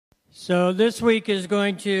So this week is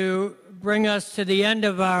going to bring us to the end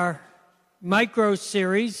of our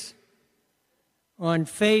micro-series on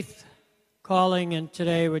faith, calling, and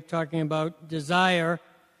today we're talking about desire,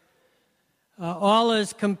 all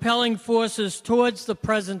as compelling forces towards the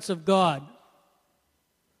presence of God.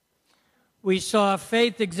 We saw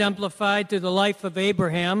faith exemplified through the life of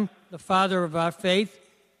Abraham, the father of our faith,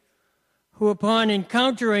 who upon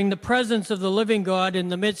encountering the presence of the living God in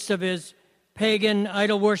the midst of his pagan,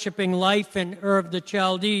 idol-worshiping life in Ur of the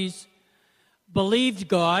Chaldees, believed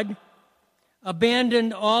God,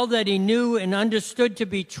 abandoned all that he knew and understood to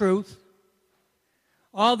be truth,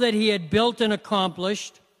 all that he had built and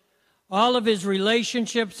accomplished, all of his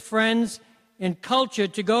relationships, friends, and culture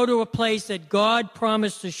to go to a place that God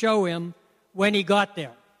promised to show him when he got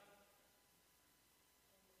there.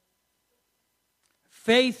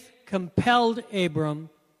 Faith compelled Abram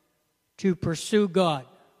to pursue God.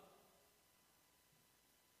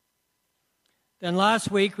 Then last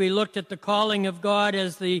week we looked at the calling of God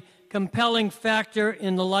as the compelling factor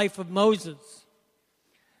in the life of Moses.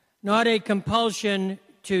 Not a compulsion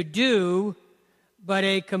to do, but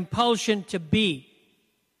a compulsion to be.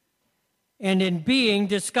 And in being,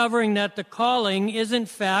 discovering that the calling is in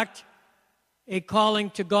fact a calling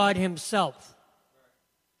to God himself.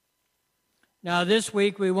 Now this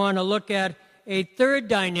week we want to look at a third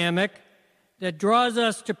dynamic that draws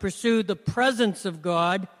us to pursue the presence of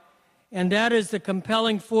God, and that is the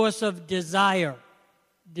compelling force of desire.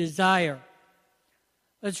 Desire.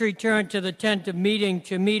 Let's return to the tent of meeting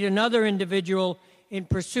to meet another individual in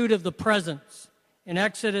pursuit of the presence. In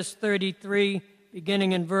Exodus 33,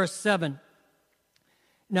 beginning in verse 7.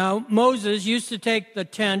 Now, Moses used to take the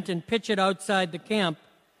tent and pitch it outside the camp,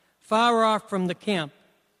 far off from the camp,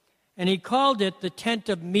 and he called it the tent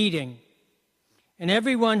of meeting. And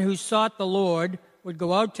everyone who sought the Lord would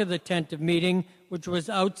go out to the tent of meeting, which was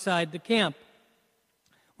outside the camp.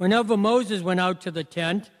 Whenever Moses went out to the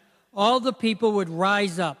tent, all the people would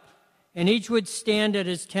rise up, and each would stand at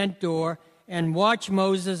his tent door and watch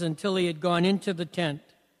Moses until he had gone into the tent.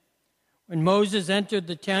 When Moses entered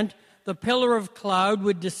the tent, the pillar of cloud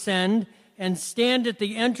would descend and stand at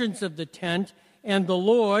the entrance of the tent, and the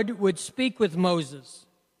Lord would speak with Moses.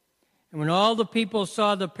 And when all the people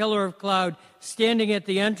saw the pillar of cloud standing at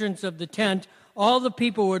the entrance of the tent, all the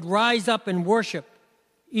people would rise up and worship,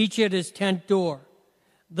 each at his tent door.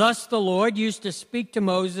 Thus the Lord used to speak to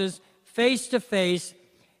Moses face to face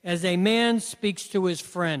as a man speaks to his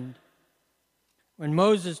friend. When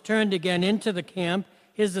Moses turned again into the camp,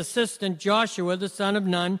 his assistant Joshua, the son of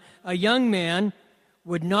Nun, a young man,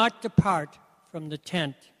 would not depart from the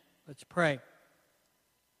tent. Let's pray.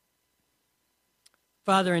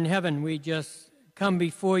 Father in heaven, we just come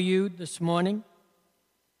before you this morning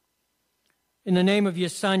in the name of your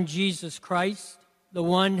Son, Jesus Christ, the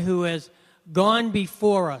one who has gone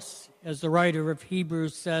before us, as the writer of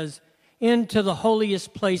Hebrews says, into the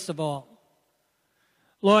holiest place of all.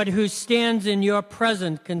 Lord, who stands in your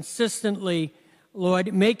presence consistently,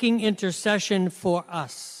 Lord, making intercession for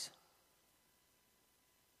us.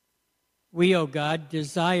 We, O God,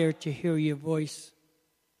 desire to hear your voice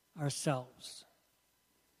ourselves.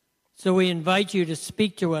 So we invite you to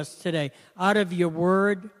speak to us today out of your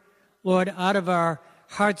word, Lord, out of our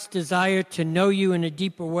heart's desire to know you in a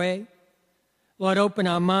deeper way. Lord, open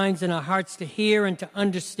our minds and our hearts to hear and to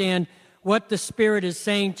understand what the Spirit is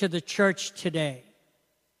saying to the church today.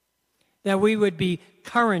 That we would be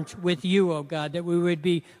current with you, O God, that we would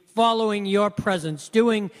be following your presence,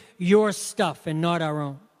 doing your stuff and not our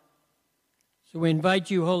own. So we invite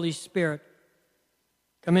you, Holy Spirit,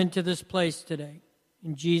 come into this place today.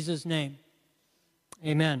 In Jesus' name,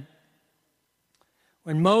 amen.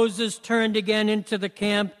 When Moses turned again into the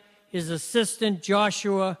camp, his assistant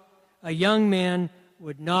Joshua, a young man,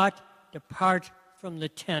 would not depart from the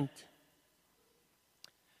tent.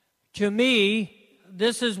 To me,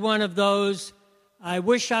 this is one of those I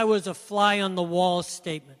wish I was a fly on the wall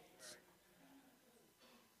statements.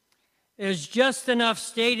 There's just enough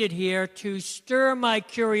stated here to stir my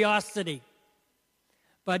curiosity,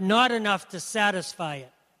 but not enough to satisfy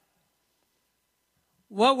it.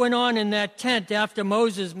 What went on in that tent after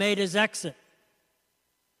Moses made his exit?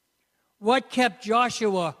 What kept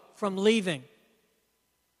Joshua from leaving?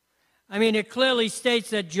 I mean, it clearly states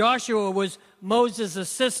that Joshua was Moses'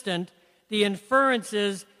 assistant. The inference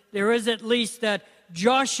is there is at least that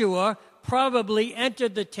Joshua probably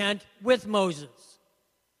entered the tent with Moses.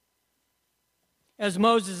 As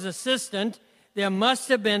Moses' assistant, there must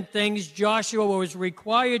have been things Joshua was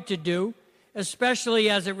required to do, especially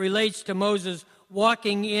as it relates to Moses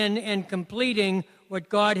walking in and completing what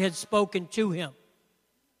God had spoken to him.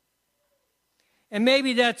 And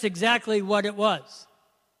maybe that's exactly what it was.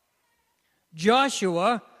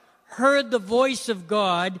 Joshua heard the voice of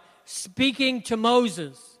God speaking to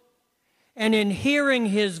Moses. And in hearing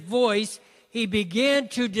his voice, he began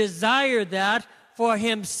to desire that for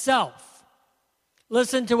himself.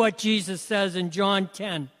 Listen to what Jesus says in John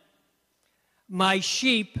 10. My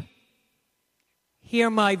sheep hear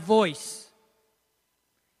my voice,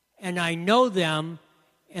 and I know them,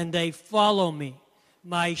 and they follow me.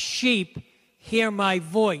 My sheep hear my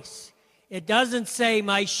voice. It doesn't say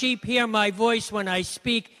my sheep hear my voice when I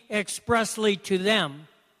speak expressly to them.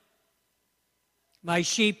 My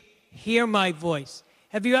sheep hear my voice.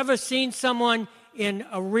 Have you ever seen someone in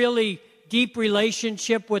a really deep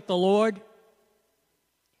relationship with the Lord?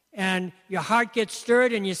 And your heart gets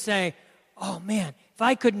stirred and you say, oh man, if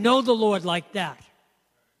I could know the Lord like that.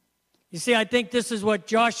 You see, I think this is what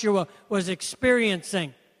Joshua was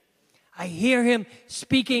experiencing. I hear him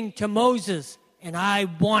speaking to Moses, and I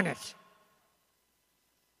want it.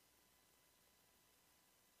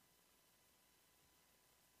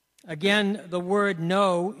 Again, the word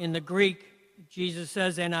know in the Greek, Jesus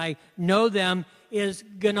says, and I know them, is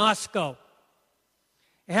gnosko.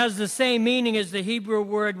 It has the same meaning as the Hebrew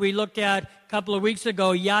word we looked at a couple of weeks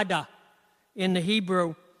ago, yada, in the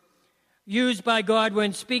Hebrew, used by God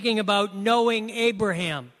when speaking about knowing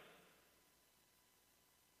Abraham.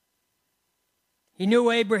 He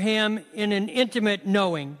knew Abraham in an intimate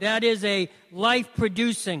knowing. That is a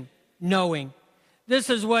life-producing knowing. This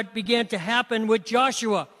is what began to happen with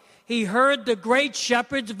Joshua. He heard the great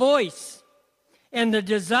shepherd's voice, and the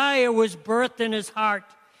desire was birthed in his heart,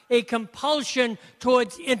 a compulsion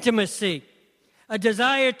towards intimacy, a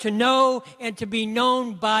desire to know and to be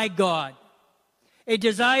known by God, a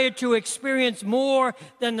desire to experience more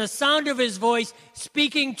than the sound of his voice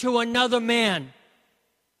speaking to another man.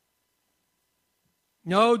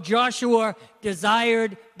 No, Joshua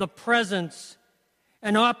desired the presence,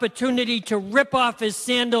 an opportunity to rip off his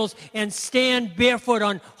sandals and stand barefoot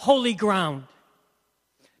on holy ground,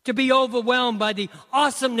 to be overwhelmed by the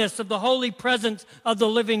awesomeness of the holy presence of the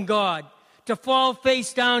living God, to fall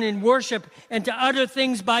face down in worship and to utter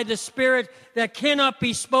things by the Spirit that cannot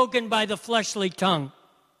be spoken by the fleshly tongue.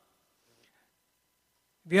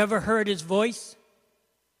 Have you ever heard his voice?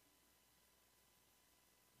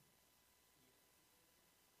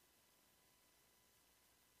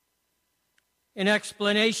 In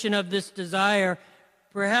explanation of this desire,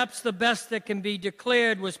 perhaps the best that can be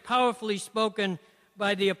declared was powerfully spoken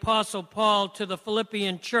by the Apostle Paul to the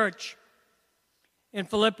Philippian church. In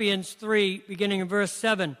Philippians 3, beginning in verse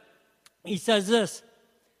 7, he says this,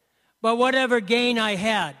 but whatever gain I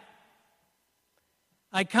had,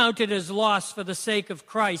 I counted as loss for the sake of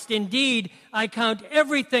Christ. Indeed, I count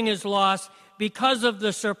everything as loss because of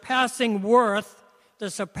the surpassing worth.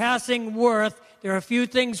 There are a few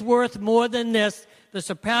things worth more than this. The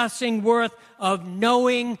surpassing worth of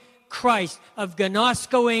knowing Christ, of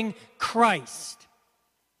gnoskoing Christ,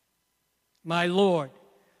 my Lord.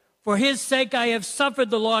 For his sake I have suffered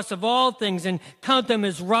the loss of all things and count them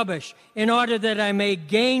as rubbish, in order that I may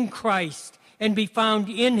gain Christ and be found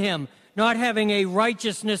in him, not having a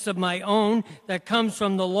righteousness of my own that comes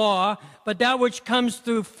from the law, but that which comes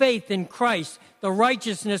through faith in Christ, the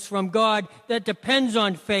righteousness from God that depends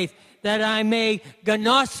on faith, that I may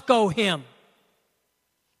gnosko him,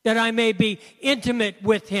 that I may be intimate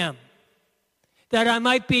with him, that I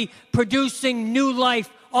might be producing new life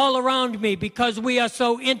all around me because we are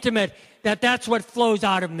so intimate that that's what flows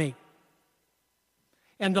out of me.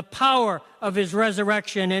 And the power of his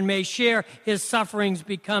resurrection, and may share his sufferings,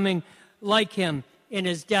 becoming like him in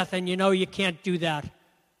his death. And you know you can't do that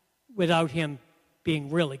without him being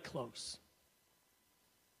really close.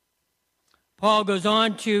 Paul goes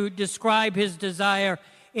on to describe his desire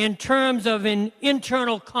in terms of an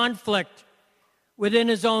internal conflict within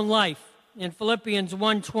his own life. In Philippians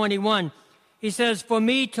 1:21, he says, for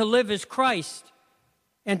me to live is Christ,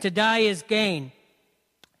 and to die is gain.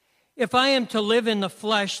 If I am to live in the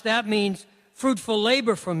flesh, that means fruitful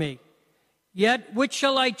labor for me. Yet, which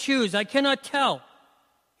shall I choose? I cannot tell.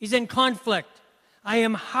 He's in conflict. I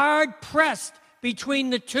am hard pressed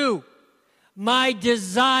between the two. My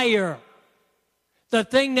desire, the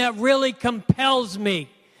thing that really compels me,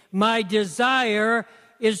 my desire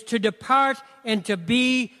is to depart and to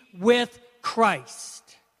be with Christ.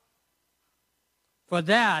 For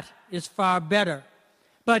that is far better.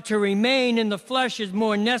 But to remain in the flesh is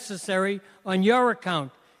more necessary on your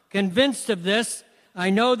account. Convinced of this, I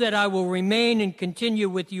know that I will remain and continue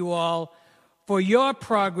with you all for your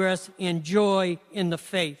progress and joy in the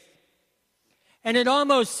faith. And it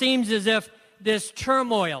almost seems as if this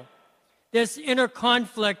turmoil, this inner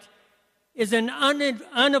conflict, is an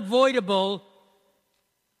unavoidable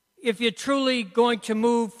if you're truly going to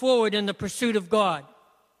move forward in the pursuit of God.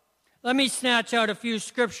 Let me snatch out a few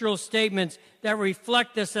scriptural statements that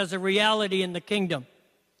reflect this as a reality in the kingdom.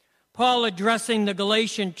 Paul addressing the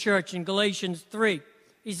Galatian church in Galatians 3.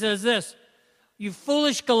 He says this, "You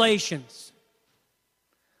foolish Galatians,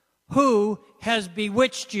 who has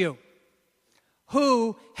bewitched you?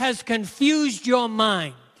 Who has confused your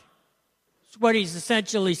mind?" That's what he's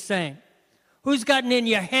essentially saying. Who's gotten in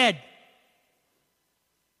your head?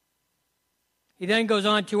 He then goes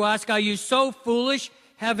on to ask, "Are you so foolish,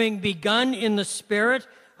 having begun in the Spirit?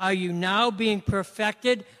 Are you now being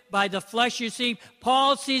perfected by the flesh?" You see,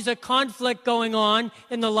 Paul sees a conflict going on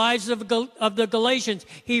in the lives of the Galatians.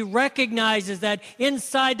 He recognizes that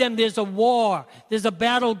inside them there's a war, there's a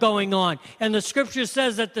battle going on. And the Scripture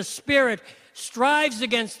says that the Spirit strives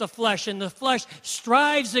against the flesh, and the flesh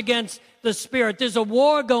strives against the Spirit. There's a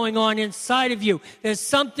war going on inside of you. There's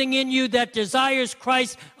something in you that desires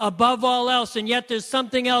Christ above all else, and yet there's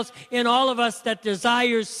something else in all of us that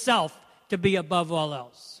desires self to be above all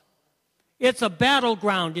else. It's a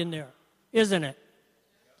battleground in there, isn't it?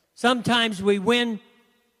 Sometimes we win,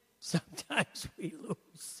 sometimes we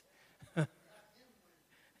lose.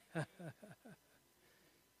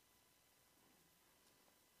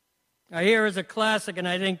 Now, here is a classic, and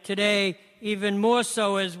I think today, even more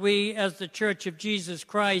so as we, as the Church of Jesus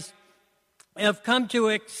Christ, have come to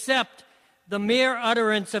accept the mere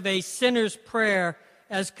utterance of a sinner's prayer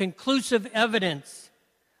as conclusive evidence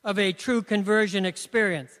of a true conversion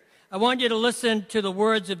experience. I want you to listen to the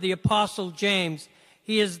words of the Apostle James.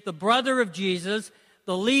 He is the brother of Jesus,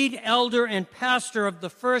 the lead elder and pastor of the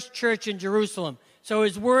first church in Jerusalem. So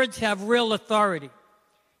his words have real authority.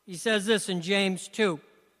 He says this in James 2.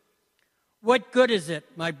 "What good is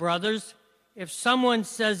it, my brothers, if someone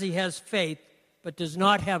says he has faith but does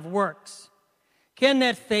not have works? Can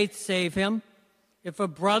that faith save him? If a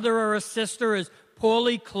brother or a sister is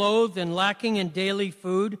poorly clothed and lacking in daily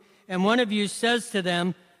food, and one of you says to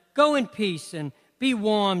them, 'Go in peace and be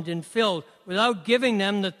warmed and filled,' without giving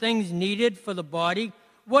them the things needed for the body,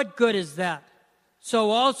 what good is that? So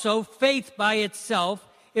also faith by itself,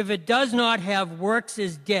 if it does not have works,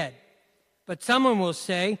 is dead. But someone will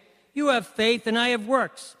say, 'You have faith and I have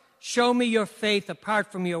works. Show me your faith apart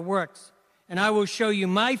from your works, and I will show you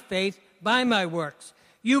my faith by my works.'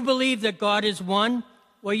 You believe that God is one?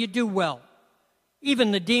 Well, you do well.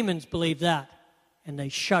 Even the demons believe that, and they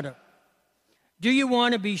shudder. Do you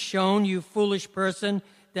want to be shown, you foolish person,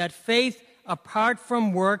 that faith apart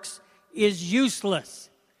from works is useless?"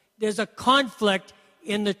 There's a conflict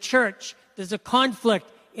in the church. There's a conflict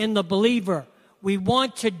in the believer. We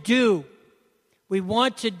want to do. We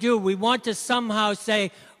want to somehow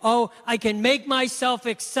say, "Oh, I can make myself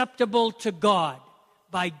acceptable to God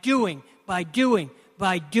by doing.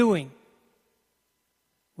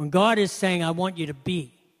 When God is saying, "I want you to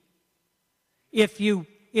be." If you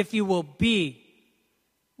will be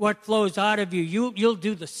what flows out of you, you'll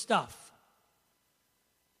do the stuff.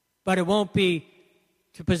 But it won't be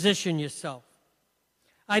to position yourself.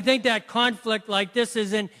 I think that conflict like this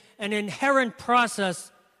is an inherent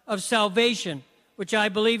process of salvation, which I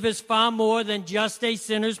believe is far more than just a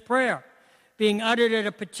sinner's prayer being uttered at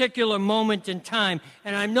a particular moment in time.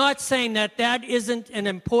 And I'm not saying that that isn't an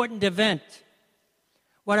important event.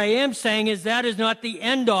 What I am saying is that is not the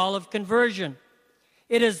end-all of conversion.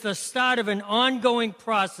 It is the start of an ongoing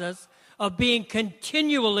process of being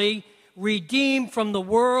continually redeemed from the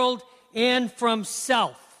world and from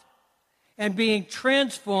self, and being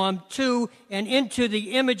transformed to and into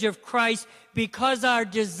the image of Christ, because our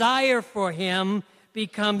desire for Him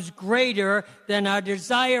becomes greater than our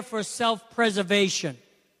desire for self-preservation.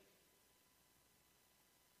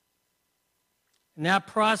 And that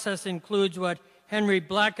process includes what Henry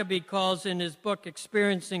Blackaby calls in his book,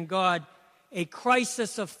 Experiencing God, a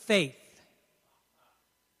crisis of faith.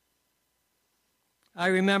 I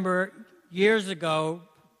remember years ago,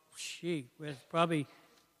 probably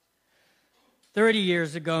 30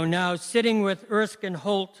 years ago now, sitting with Erskine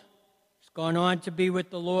Holt. He's gone on to be with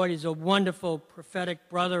the Lord. He's a wonderful prophetic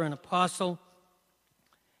brother and apostle.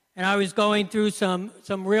 And I was going through some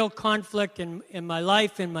real conflict in my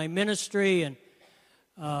life, in my ministry, and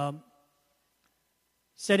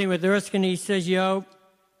sitting with Erskine, he says,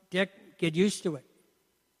 Dick, get used to it.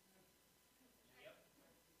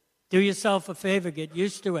 Do yourself a favor, get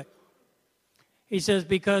used to it. He says,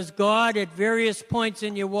 because God at various points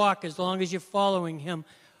in your walk, as long as you're following Him,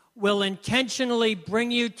 will intentionally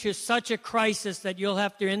bring you to such a crisis that you'll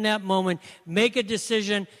have to, in that moment, make a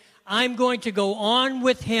decision. I'm going to go on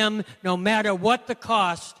with Him no matter what the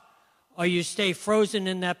cost, or you stay frozen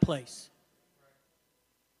in that place.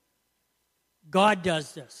 God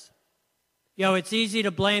does this. It's easy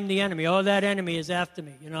to blame the enemy. Oh, that enemy is after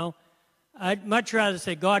me, I'd much rather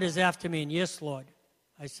say, God is after me, and yes, Lord,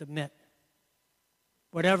 I submit.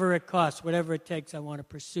 Whatever it costs, whatever it takes, I want to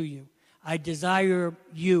pursue you. I desire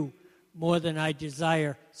you more than I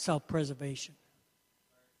desire self-preservation.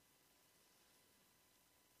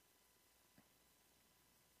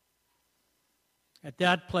 At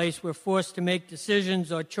that place, we're forced to make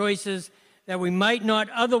decisions or choices that we might not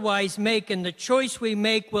otherwise make, and the choice we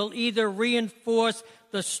make will either reinforce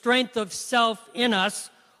the strength of self in us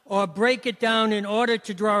or break it down in order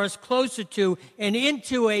to draw us closer to and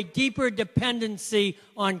into a deeper dependency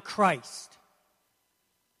on Christ,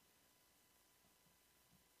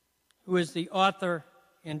 who is the author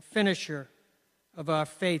and finisher of our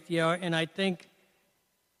faith. And I think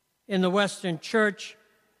in the Western Church,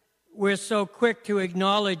 we're so quick to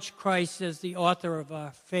acknowledge Christ as the author of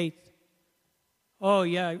our faith. Oh,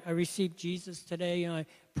 yeah, I received Jesus today. I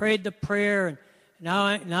prayed the prayer, and now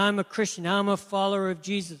I'm a Christian. Now I'm a follower of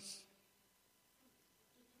Jesus.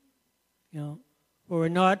 But we're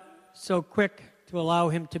not so quick to allow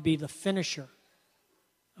him to be the finisher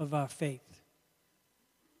of our faith.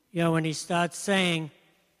 When he starts saying,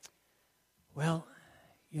 well,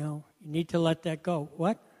 you need to let that go.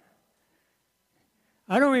 What?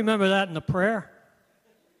 I don't remember that in the prayer.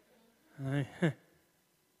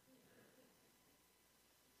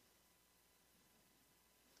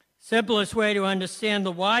 Simplest way to understand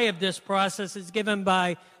the why of this process is given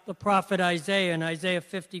by the prophet Isaiah in Isaiah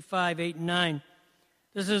 55, 8 and 9.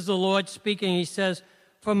 This is the Lord speaking. He says,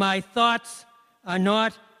 "For my thoughts are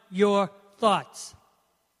not your thoughts."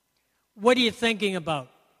 What are you thinking about?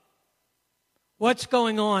 What's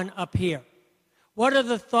going on up here? What are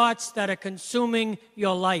the thoughts that are consuming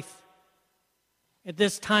your life at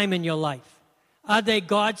this time in your life? Are they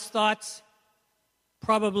God's thoughts?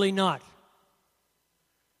 Probably not.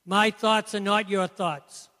 My thoughts are not your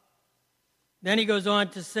thoughts. Then he goes on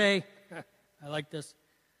to say, I like this,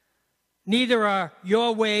 "Neither are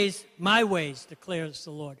your ways my ways, declares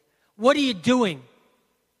the Lord." What are you doing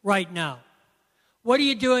right now? What are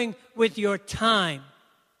you doing with your time?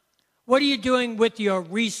 What are you doing with your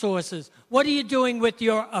resources? What are you doing with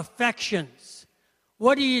your affections?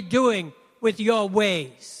 What are you doing with your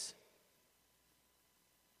ways?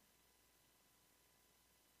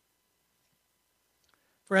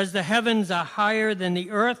 For as the heavens are higher than the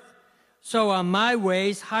earth, so are my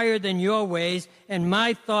ways higher than your ways, and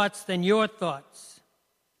my thoughts than your thoughts.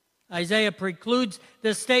 Isaiah precludes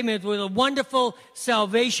this statement with a wonderful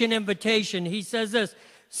salvation invitation. He says this,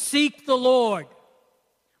 "Seek the Lord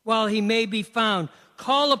while he may be found.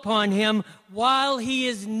 Call upon him while he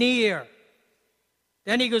is near."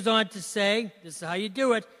 Then he goes on to say, this is how you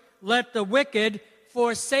do it, "Let the wicked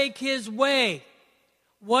forsake his way."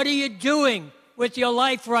 What are you doing with your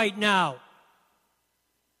life right now?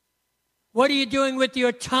 What are you doing with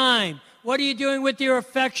your time? What are you doing with your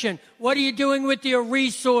affection? What are you doing with your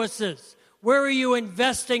resources? Where are you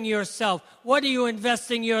investing yourself? What are you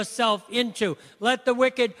investing yourself into? Let the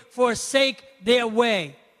wicked forsake their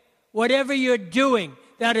way. Whatever you're doing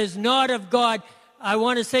that is not of God, I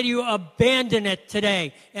want to say to you, abandon it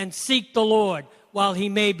today and seek the Lord while he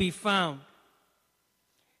may be found.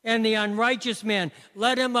 And the unrighteous man,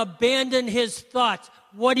 let him abandon his thoughts.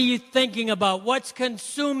 What are you thinking about? What's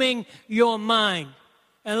consuming your mind?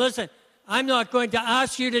 And listen, I'm not going to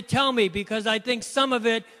ask you to tell me because I think some of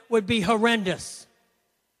it would be horrendous.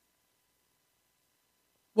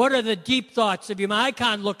 What are the deep thoughts of your mind? I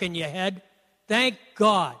can't look in your head. Thank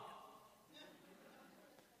God.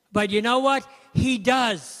 But you know what? He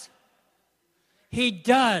does. He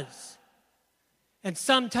does. And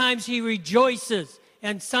sometimes he rejoices,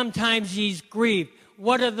 and sometimes he's grieved.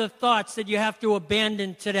 What are the thoughts that you have to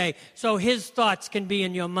abandon today so his thoughts can be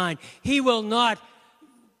in your mind? He will not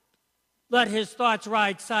let his thoughts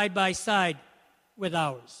ride side by side with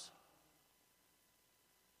ours.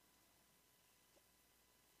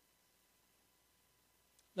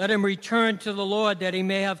 Let him return to the Lord that he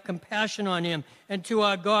may have compassion on him, and to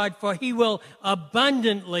our God, for he will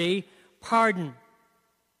abundantly pardon.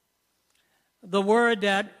 The word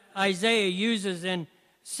that Isaiah uses in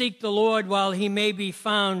seek the Lord while he may be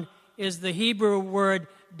found is the Hebrew word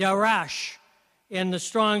darash. In the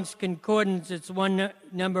Strong's Concordance, it's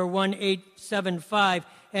number 1875,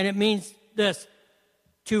 and it means this,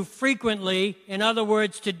 to frequently, in other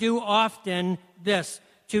words, to do often this,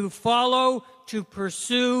 to follow, to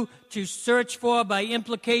pursue, to search for, by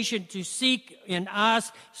implication, to seek and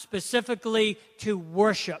ask, specifically to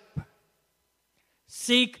worship.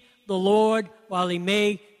 Seek the Lord while he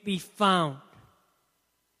may be found.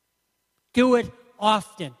 Do it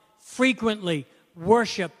often, frequently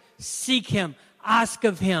worship, seek Him, ask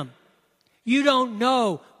of Him. You don't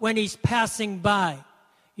know when He's passing by.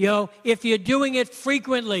 If you're doing it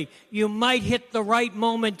frequently, you might hit the right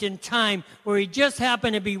moment in time where He just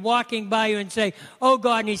happened to be walking by you and say, "Oh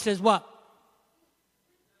God," and He says, "What?"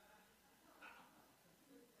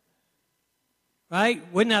 Right?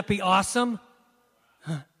 Wouldn't that be awesome?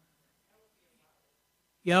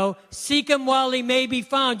 Seek Him while He may be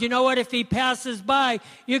found. You know what? If He passes by,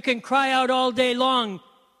 you can cry out all day long,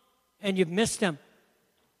 and you've missed Him.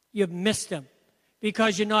 You've missed Him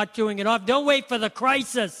because you're not doing it off. Don't wait for the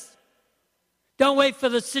crisis. Don't wait for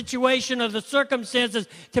the situation or the circumstances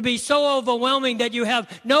to be so overwhelming that you have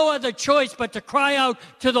no other choice but to cry out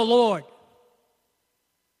to the Lord.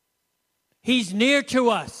 He's near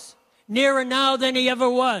to us, nearer now than He ever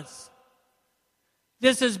was.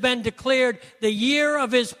 This has been declared the year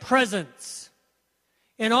of His presence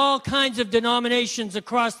in all kinds of denominations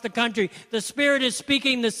across the country. The Spirit is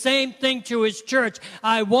speaking the same thing to His church.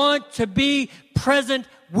 I want to be present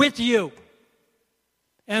with you.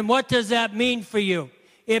 And what does that mean for you?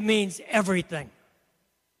 It means everything.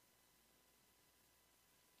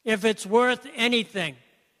 If it's worth anything,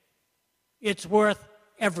 it's worth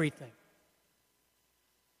everything.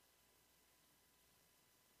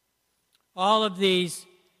 All of these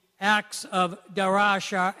acts of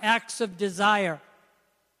darash are acts of desire.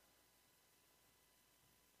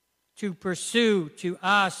 To pursue, to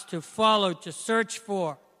ask, to follow, to search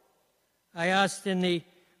for. I asked in the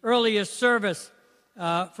earlier service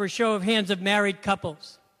for a show of hands of married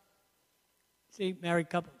couples. See, married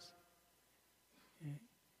couples.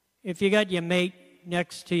 If you got your mate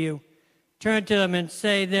next to you, turn to them and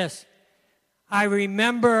say this: "I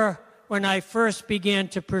remember when I first began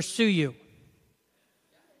to pursue you."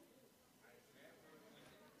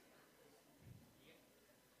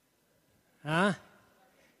 Huh?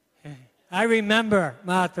 I remember,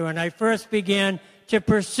 Martha, when I first began to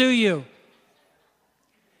pursue you.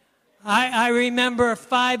 I remember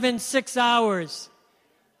 5 and 6 hours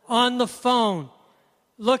on the phone,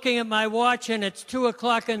 looking at my watch, and it's 2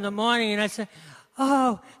 o'clock in the morning, and I said,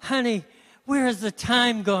 "Oh, honey, where has the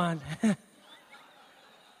time gone?"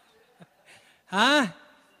 Huh?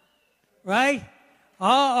 Right?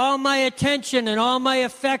 All my attention and all my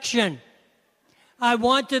affection. I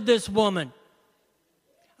wanted this woman.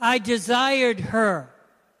 I desired her.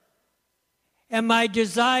 And my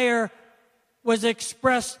desire was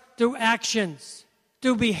expressed through actions,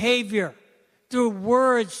 through behavior, through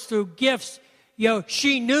words, through gifts.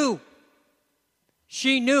 She knew.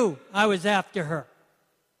 She knew I was after her.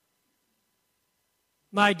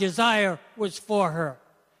 My desire was for her.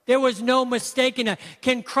 There was no mistaking it.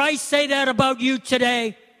 Can Christ say that about you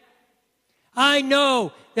today? I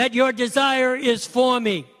know that your desire is for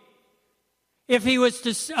me. If He was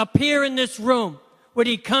to appear in this room, would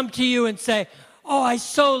He come to you and say, "Oh, I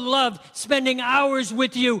so loved spending hours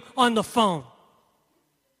with you on the phone"?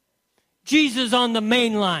 Jesus on the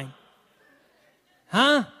main line.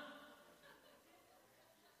 Huh?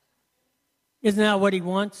 Isn't that what He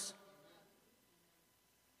wants?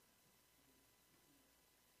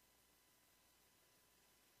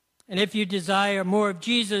 And if you desire more of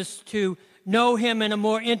Jesus, to know Him in a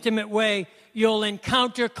more intimate way, you'll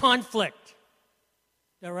encounter conflict.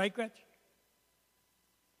 Is that right, Gretch?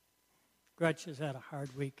 Gretch has had a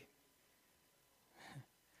hard week.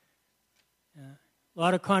 A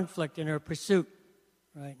lot of conflict in her pursuit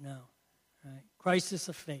right now. Right? Crisis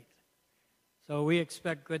of faith. So we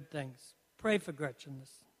expect good things. Pray for Gretchen if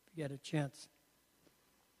you get a chance.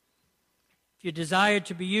 If you desire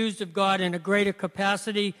to be used of God in a greater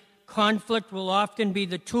capacity, conflict will often be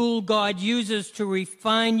the tool God uses to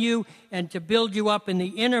refine you and to build you up in the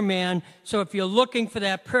inner man. So if you're looking for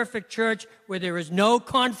that perfect church where there is no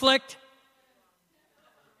conflict,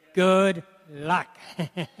 good luck.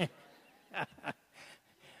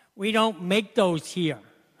 We don't make those here.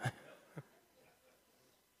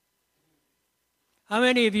 How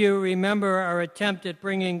many of you remember our attempt at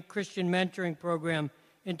bringing Christian mentoring program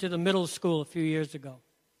into the middle school a few years ago?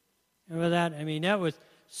 Remember that? I mean, that was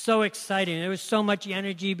so exciting. There was so much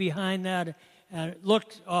energy behind that. And it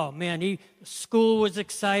looked, oh man, the school was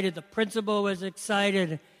excited, the principal was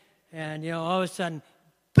excited, and all of a sudden,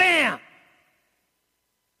 bam!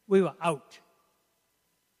 We were out.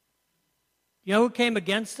 You know who came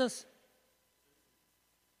against us?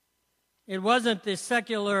 It wasn't the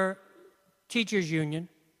secular teachers union.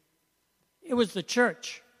 It was the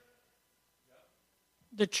church.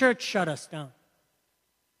 The church shut us down.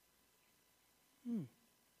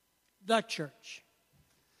 The church.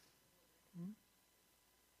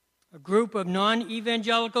 A group of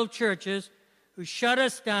non-evangelical churches who shut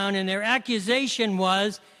us down, and their accusation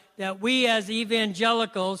was that we as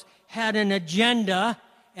evangelicals had an agenda,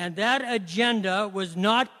 and that agenda was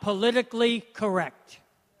not politically correct.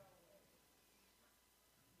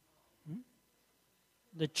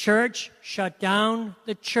 The church shut down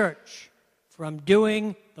the church from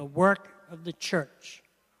doing the work of the church.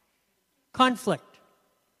 Conflict.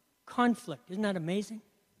 Isn't that amazing?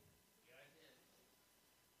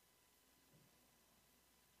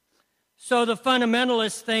 So the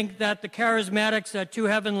fundamentalists think that the charismatics are too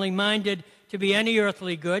heavenly minded to be any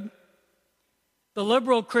earthly good. The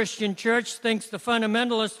liberal Christian church thinks the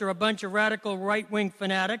fundamentalists are a bunch of radical right-wing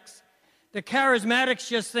fanatics. The charismatics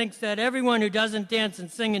just thinks that everyone who doesn't dance and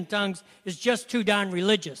sing in tongues is just too darn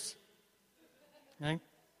religious. Okay?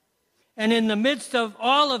 And in the midst of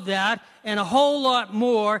all of that and a whole lot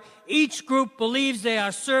more, each group believes they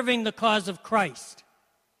are serving the cause of Christ.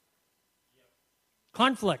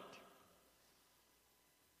 Conflict.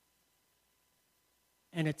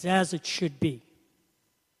 And it's as it should be.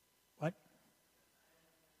 What?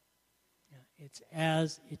 Yeah, it's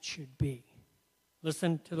as it should be.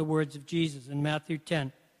 Listen to the words of Jesus in Matthew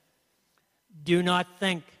 10. Do not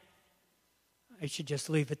think. I should just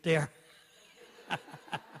leave it there.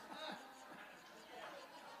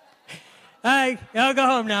 All right, I'll go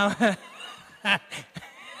home now.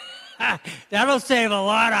 That'll save a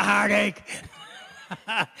lot of heartache.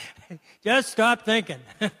 Just stop thinking.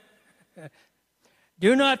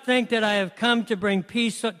 Do not think that I have come to bring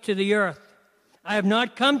peace to the earth. I have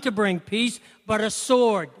not come to bring peace, but a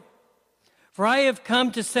sword. For I have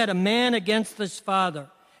come to set a man against his father,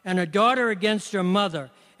 and a daughter against her mother,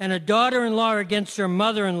 and a daughter-in-law against her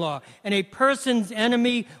mother-in-law, and a person's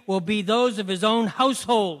enemy will be those of his own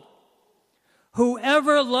household.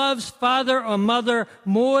 Whoever loves father or mother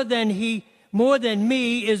more than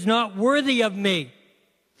me is not worthy of me.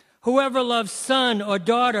 Whoever loves son or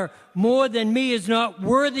daughter more than me is not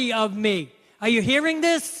worthy of me. Are you hearing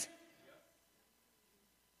this?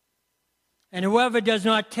 And whoever does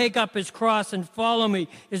not take up his cross and follow me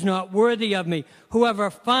is not worthy of me. Whoever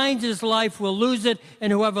finds his life will lose it,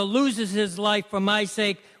 and whoever loses his life for my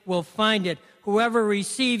sake will find it. Whoever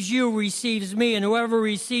receives you receives me, and whoever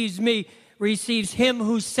receives me receives him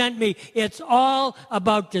who sent me. It's all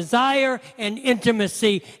about desire and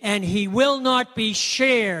intimacy, and he will not be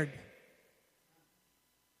shared.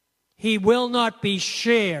 He will not be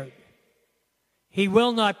shared. He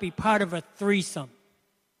will not be part of a threesome.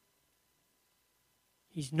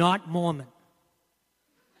 He's not Mormon.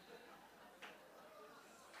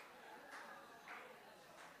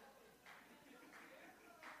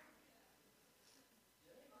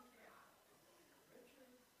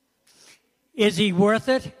 Is he worth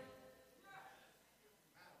it?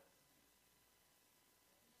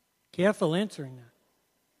 Careful answering that.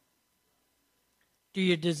 Do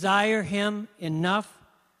you desire him enough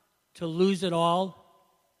to lose it all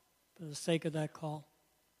for the sake of that call?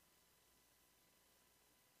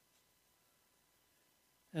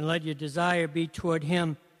 And let your desire be toward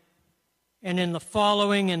him. And in the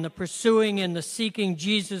following and the pursuing and the seeking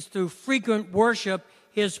Jesus through frequent worship,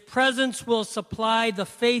 his presence will supply the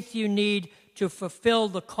faith you need to fulfill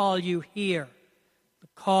the call you hear. The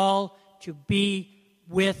call to be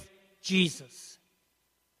with Jesus.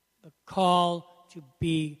 The call to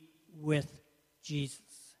be with Jesus.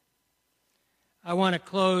 I want to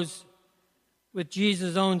close with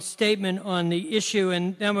Jesus' own statement on the issue,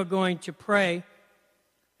 and then we're going to pray.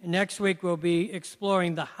 And next week we'll be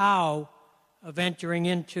exploring the how of entering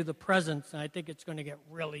into the presence. And I think it's going to get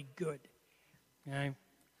really good. Okay?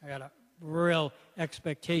 I got a real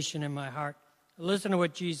expectation in my heart. Listen to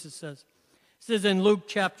what Jesus says. It says in Luke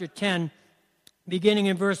chapter 10, beginning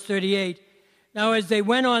in verse 38, now as they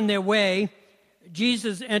went on their way,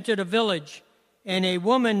 Jesus entered a village, and a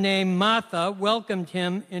woman named Martha welcomed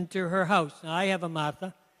him into her house. Now, I have a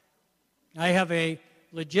Martha. I have a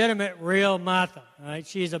legitimate, real Martha. Right?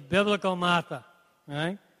 She's a biblical Martha.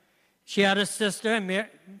 Right? She had a sister.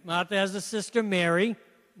 Martha has a sister, Mary.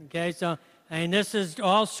 Okay, so this is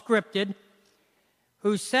all scripted.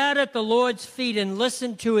 Who sat at the Lord's feet and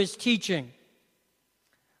listened to his teaching.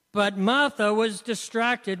 But Martha was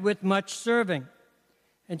distracted with much serving.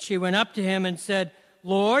 And she went up to him and said,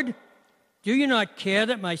 Lord, do you not care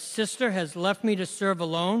that my sister has left me to serve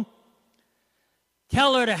alone?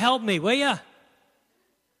 Tell her to help me, will you?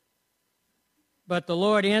 But the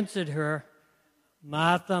Lord answered her,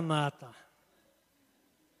 Martha, Martha.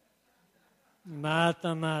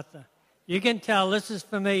 Martha, Martha. You can tell this is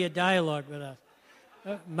familiar dialogue with us.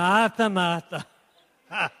 Martha, Martha.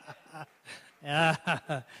 Yeah,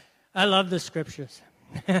 I love the scriptures.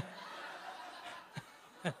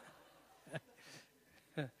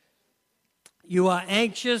 You are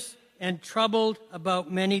anxious and troubled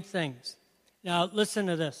about many things. Now, listen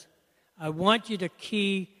to this. I want you to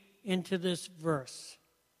key into this verse,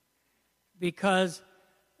 because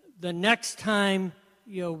the next time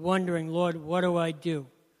you're wondering, Lord, what do I do?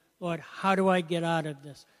 Lord, how do I get out of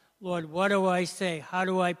this? Lord, what do I say? How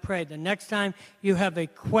do I pray? The next time you have a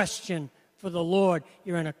question for the Lord,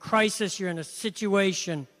 you're in a crisis, you're in a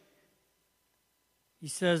situation, he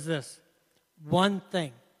says this: one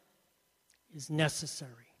thing is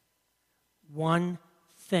necessary. One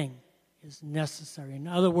thing is necessary. In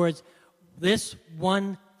other words, this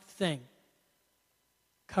one thing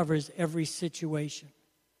covers every situation.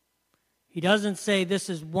 He doesn't say this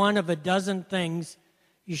is one of a dozen things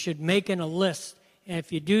you should make in a list. And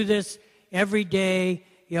if you do this every day,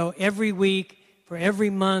 every week, for every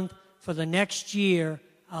month, for the next year,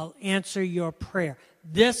 I'll answer your prayer.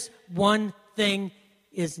 This one thing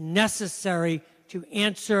is necessary to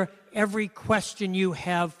answer every question you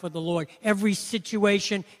have for the Lord, every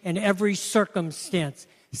situation and every circumstance.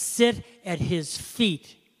 Sit at his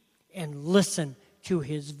feet and listen to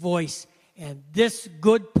his voice, and this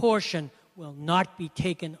good portion will not be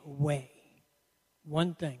taken away.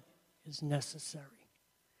 One thing is necessary.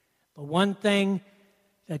 The one thing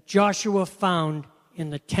that Joshua found in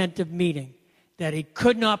the tent of meeting that he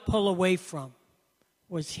could not pull away from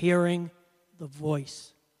was hearing the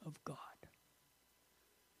voice of God.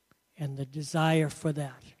 And the desire for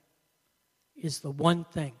that is the one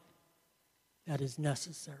thing that is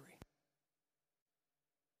necessary.